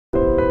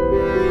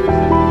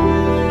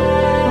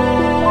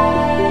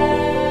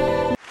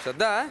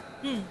Shraddha,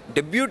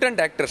 debutant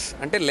actors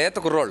అంటే లేత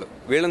కుర్రోళ్ళు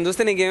వీళ్ళని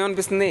చూస్తే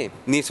నీకేమనిపిస్తుంది?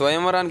 నీ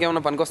స్వయంవరానికి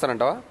ఏమైనా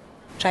పనికొస్తారంటావా?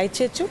 ట్రై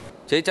చేయొచ్చు.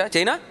 చేయచ్చా?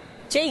 చైనా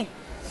చెయ్యి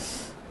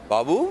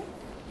బాబు.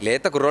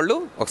 లేత కుర్రోళ్ళు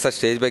ఒకసారి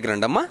స్టేజ్ పైకి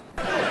రండమ్మా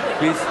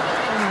please.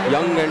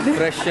 Young and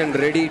fresh and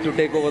ready to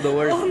take over the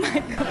world.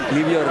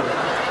 Leave your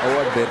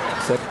award there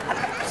sir.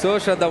 So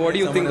Shraddha, what do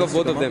you think of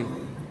both of them?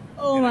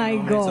 Oh my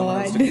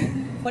god.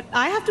 But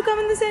I have to come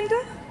in the center?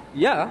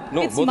 Yeah, no,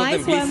 it's both my of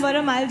them please.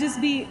 Swayamvaram, I'll just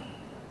be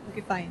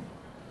okay, fine.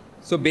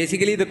 So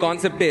basically the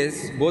concept is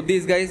both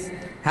these guys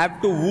have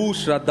to woo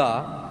Shraddha,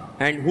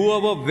 and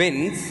whoever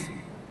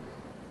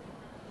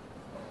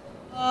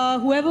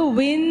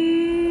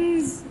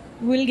wins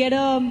will get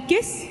a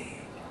kiss.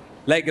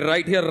 Like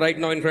right here, right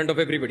now, in front of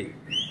everybody.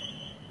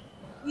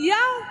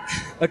 Yeah.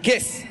 A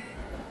kiss.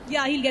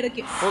 Yeah, he'll get a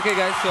kiss. Okay,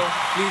 guys. So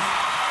please.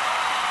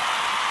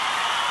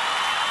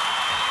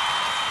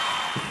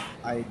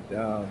 I'd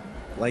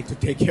like to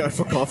take you out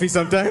for coffee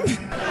sometime,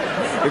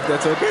 if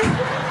that's okay.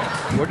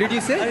 What did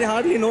you say? I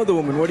hardly know the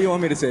woman. What do you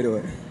want me to say to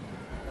her?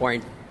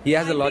 Point. He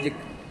has a logic.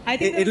 I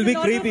think It'll be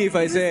creepy if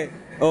I say,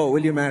 "Oh,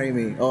 will you marry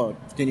me? Oh,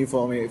 can you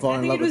fall in love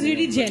with me?" it was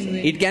really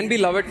genuine. It can be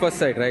love at first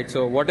sight, right?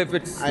 So what if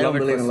it's I don't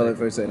believe in love at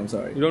first sight. I'm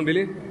sorry. You don't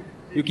believe?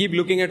 You keep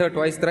looking at her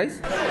twice, thrice.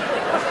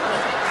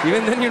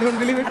 Even then, you don't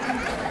believe it.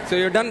 So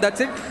you're done.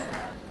 That's it.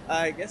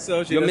 I guess so.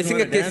 You're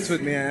missing a kiss. Dance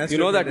with me. I asked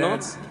you know that, no?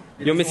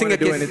 You're missing a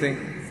kiss. Anything.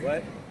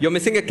 What? You're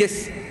missing a kiss.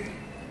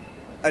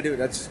 I do.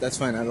 That's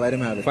fine. I'll let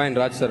him have it. Fine,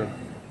 Raj Tarun.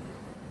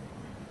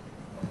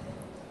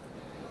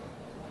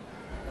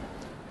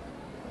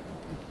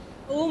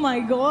 Oh my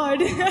god.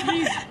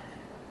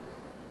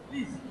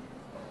 Please.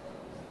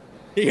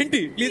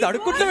 Please,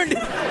 adukuntavendi.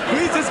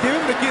 Please just give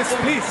him the kiss,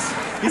 please.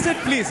 He said,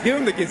 please give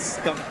him the kiss.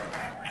 Come.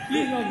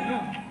 Please, no.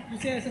 You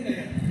say something.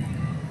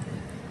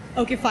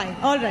 Okay, fine.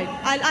 All right.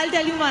 I'll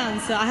tell you my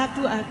answer. I have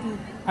to.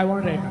 I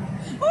want right now.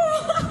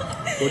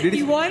 What did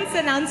He wants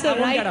an answer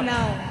right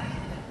now.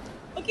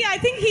 Okay, I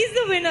think he's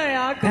the winner,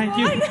 yeah. Come Thank on.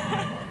 you.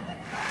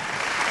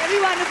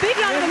 Everyone, a big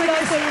round of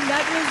applause for him.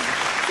 That was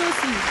so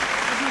sweet.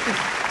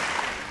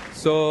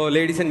 So,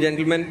 ladies and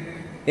gentlemen,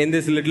 in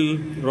this little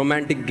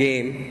romantic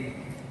game,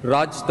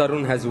 Raj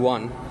Tarun has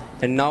won,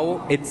 and now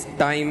it's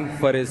time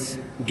for his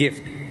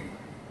gift.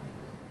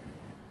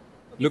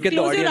 Look at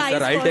the Close your audience,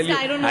 sir. eyes I'll tell you.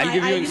 first. I don't know. I'll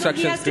give you he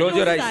instructions. has to Close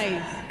your eyes. his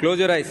eyes. Close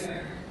your eyes.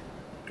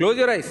 Close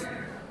your eyes.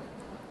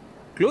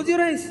 Close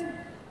your eyes.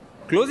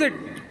 Close it.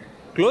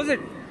 Close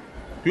it.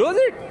 Close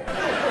it.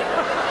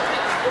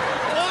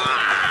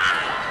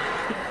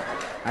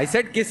 I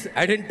said kiss.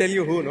 I didn't tell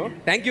you who, no?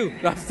 Thank you,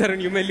 Raj Tarun.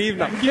 You may leave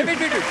now.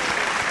 Wait.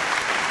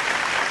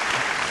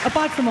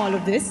 Apart from all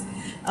of this,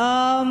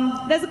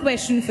 there's a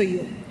question for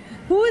you.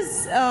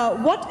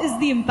 What is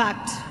the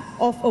impact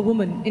of a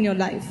woman in your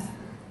life?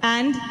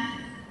 And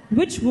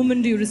which woman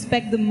do you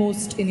respect the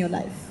most in your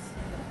life?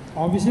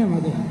 Obviously, my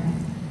mother.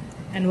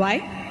 And why?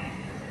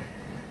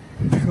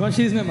 Because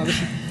she is my mother.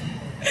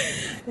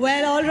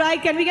 Well, all right.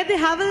 Can we get the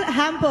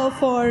hamper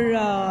for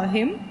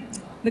him?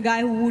 The guy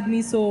who wooed me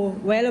so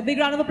well. A big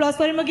round of applause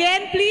for him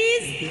again,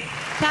 please.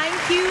 Thank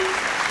you.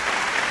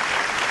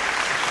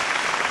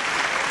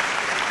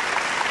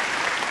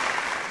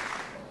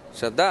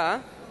 Shraddha,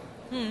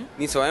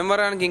 నీ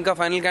స్వయంవరానికి ఇంకా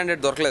final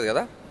candidate దొరకలేదు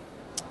కదా?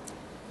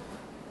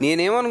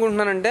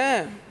 నేనేమనుకుంటున్నానంటే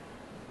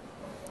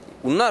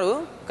ఉన్నారు,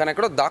 కానీ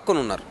ఎక్కడో దాక్కుని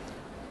ఉన్నారు.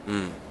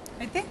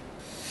 అయితే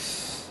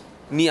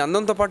నీ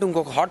అందంతో పాటు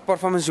ఇంకొక హాట్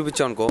పర్ఫార్మెన్స్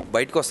చూపించావు అనుకో,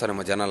 బయటకు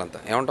వస్తారేమో జనాలంతా.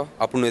 ఏమంటావు?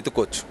 అప్పుడు నువ్వు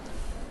ఎత్తుకోవచ్చు.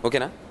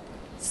 ఓకేనా?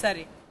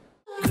 సరే.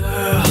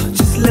 Girl,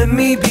 just let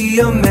me be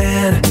your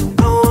man.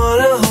 I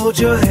wanna hold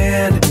your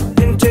hand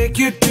and take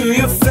you to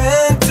your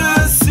fantasy.